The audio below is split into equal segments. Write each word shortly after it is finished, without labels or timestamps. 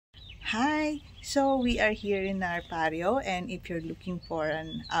Hi! So we are here in our patio, and if you're looking for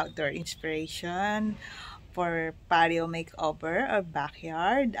an outdoor inspiration for patio makeover or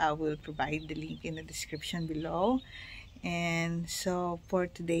backyard, I will provide the link in the description below. And so for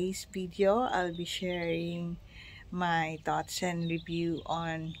today's video, I'll be sharing my thoughts and review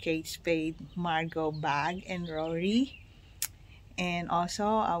on Kate Spade Margaux bag and Rory. And also,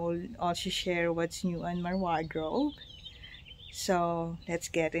 I will also share what's new on my wardrobe. So let's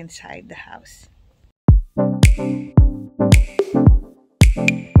get inside the house.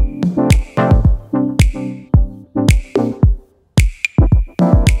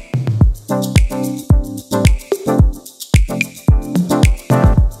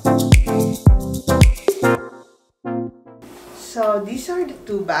 So these are the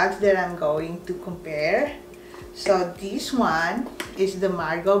two bags that I'm going to compare. So this one is the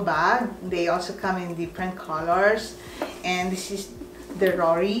Margaux bag. They also come in different colors. And this is the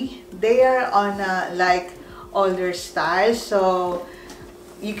Rory. They are on like older style. So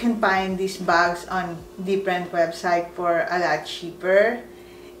you can find these bags on different websites for a lot cheaper.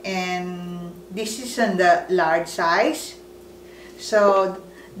 And this is on the large size. So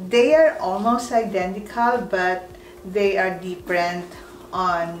they are almost identical, but they are different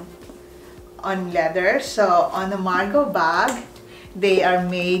on leather. So on the Margaux bag, they are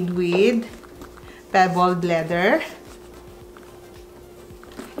made with pebbled leather.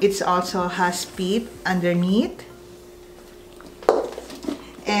 It also has pip underneath.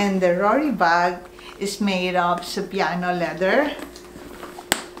 And the Rory bag is made of Sopiano leather.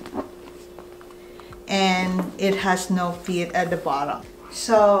 And it has no fit at the bottom.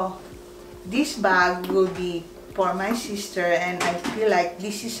 So this bag will be for my sister, and I feel like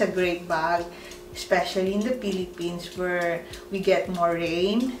this is a great bag, especially in the Philippines where we get more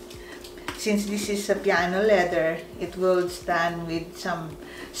rain. Since this is a piano leather, it will stand with some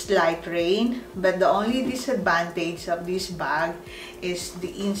slight rain. But the only disadvantage of this bag is the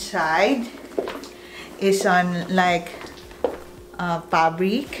inside is on like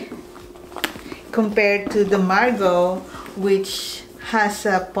fabric compared to the Margaux, which has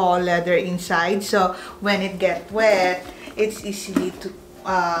a paw leather inside. So when it gets wet, it's easily to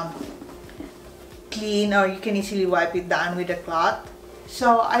clean, or you can easily wipe it down with a cloth.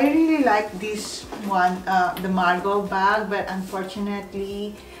 So I really like this one, the Margaux bag, but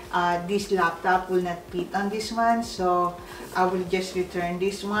unfortunately this laptop will not fit on this one, so I will just return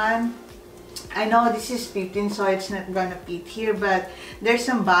this one. I know this is 15, so it's not gonna fit here, but there's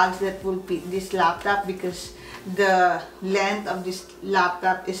some bags that will fit this laptop because the length of this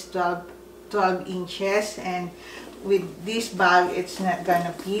laptop is 12 inches, and with this bag it's not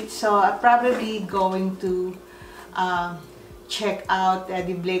gonna fit. So I'm probably going to check out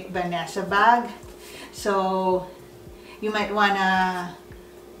the Blake Vanessa bag. So you might wanna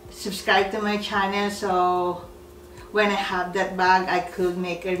subscribe to my channel, so when I have that bag, I could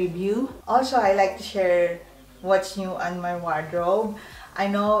make a review. Also, I like to share what's new on my wardrobe. I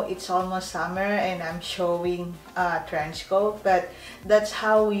know it's almost summer and I'm showing a trench coat, but that's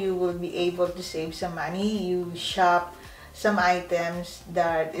how you will be able to save some money. You shop some items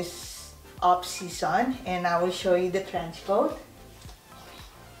that is off season, and I will show you the trench coat.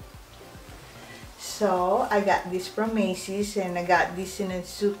 So I got this from Macy's, and I got this in a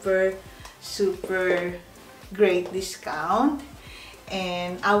super great discount,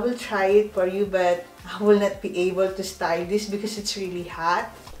 and I will try it for you, but I will not be able to style this because it's really hot.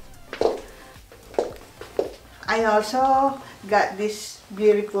 I also got this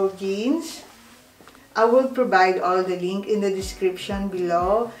beautiful jeans. I will provide all the link in the description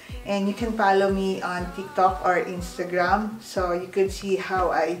below, and you can follow me on TikTok or Instagram so you can see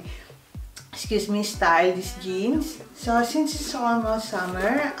how I style these jeans. So since it's almost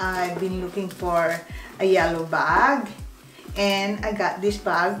summer, I've been looking for a yellow bag, and I got this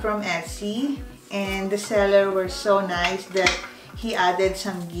bag from Etsy, and the seller was so nice that he added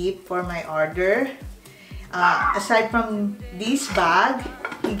some gift for my order. Aside from this bag,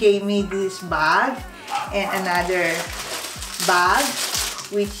 he gave me this bag and another bag,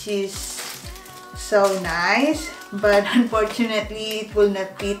 which is so nice, but unfortunately it will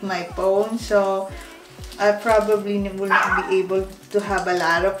not fit my phone, so I probably will not be able to have a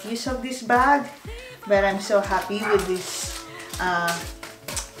lot of use of this bag. But I'm so happy with this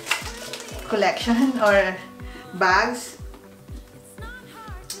collection or bags.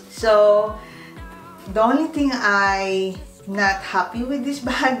 So the only thing I'm not happy with this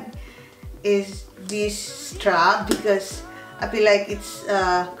bag is this strap, because I feel like it's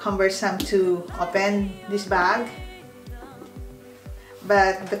cumbersome to open this bag.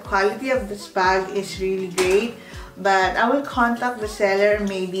 But the quality of this bag is really great. but I will contact the seller.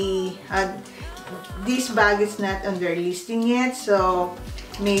 Maybe this bag is not on their listing yet, so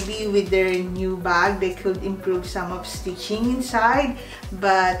maybe with their new bag they could improve some of stitching inside,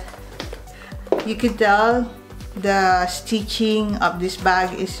 but you could tell the stitching of this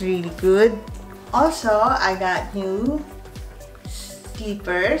bag is really good. Also, I got new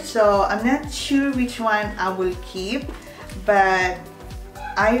slippers, so I'm not sure which one I will keep, but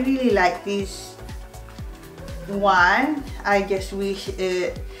I really like this one. I just wish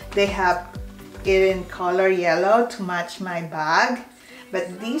they have it in color yellow to match my bag,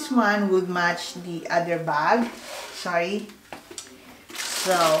 but this one would match the other bag. Sorry.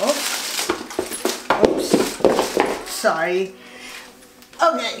 So, oops, sorry.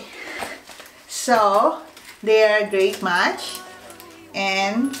 Okay, so they are a great match,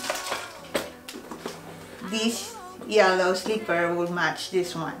 and this yellow slipper will match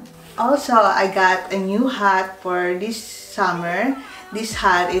this one. Also, I got a new hat for this summer. This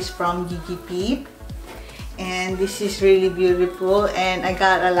hat is from Gigipip, and this is really beautiful, and I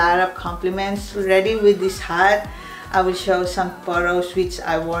got a lot of compliments already with this hat. I will show some photos which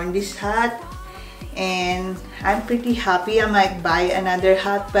I worn this hat, and I'm pretty happy. I might buy another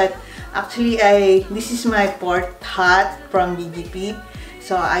hat, but actually this is my fourth hat from Gigipip,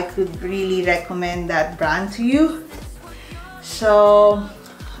 so I could really recommend that brand to you. So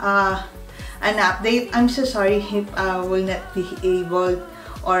an update, I'm so sorry if I will not be able,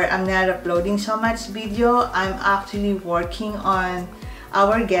 or I'm not uploading so much video. I'm actually working on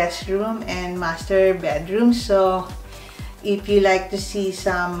our guest room and master bedroom, so if you like to see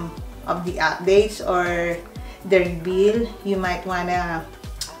some of the updates or the reveal, you might wanna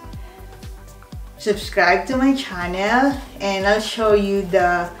subscribe to my channel, and I'll show you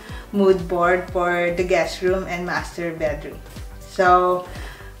the mood board for the guest room and master bedroom. So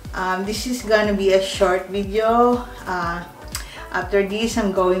this is gonna be a short video. After this,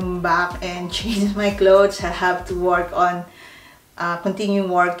 I'm going back and change my clothes. I have to work on continue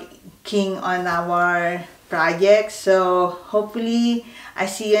working on our project. So hopefully I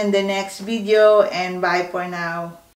see you in the next video, and bye for now.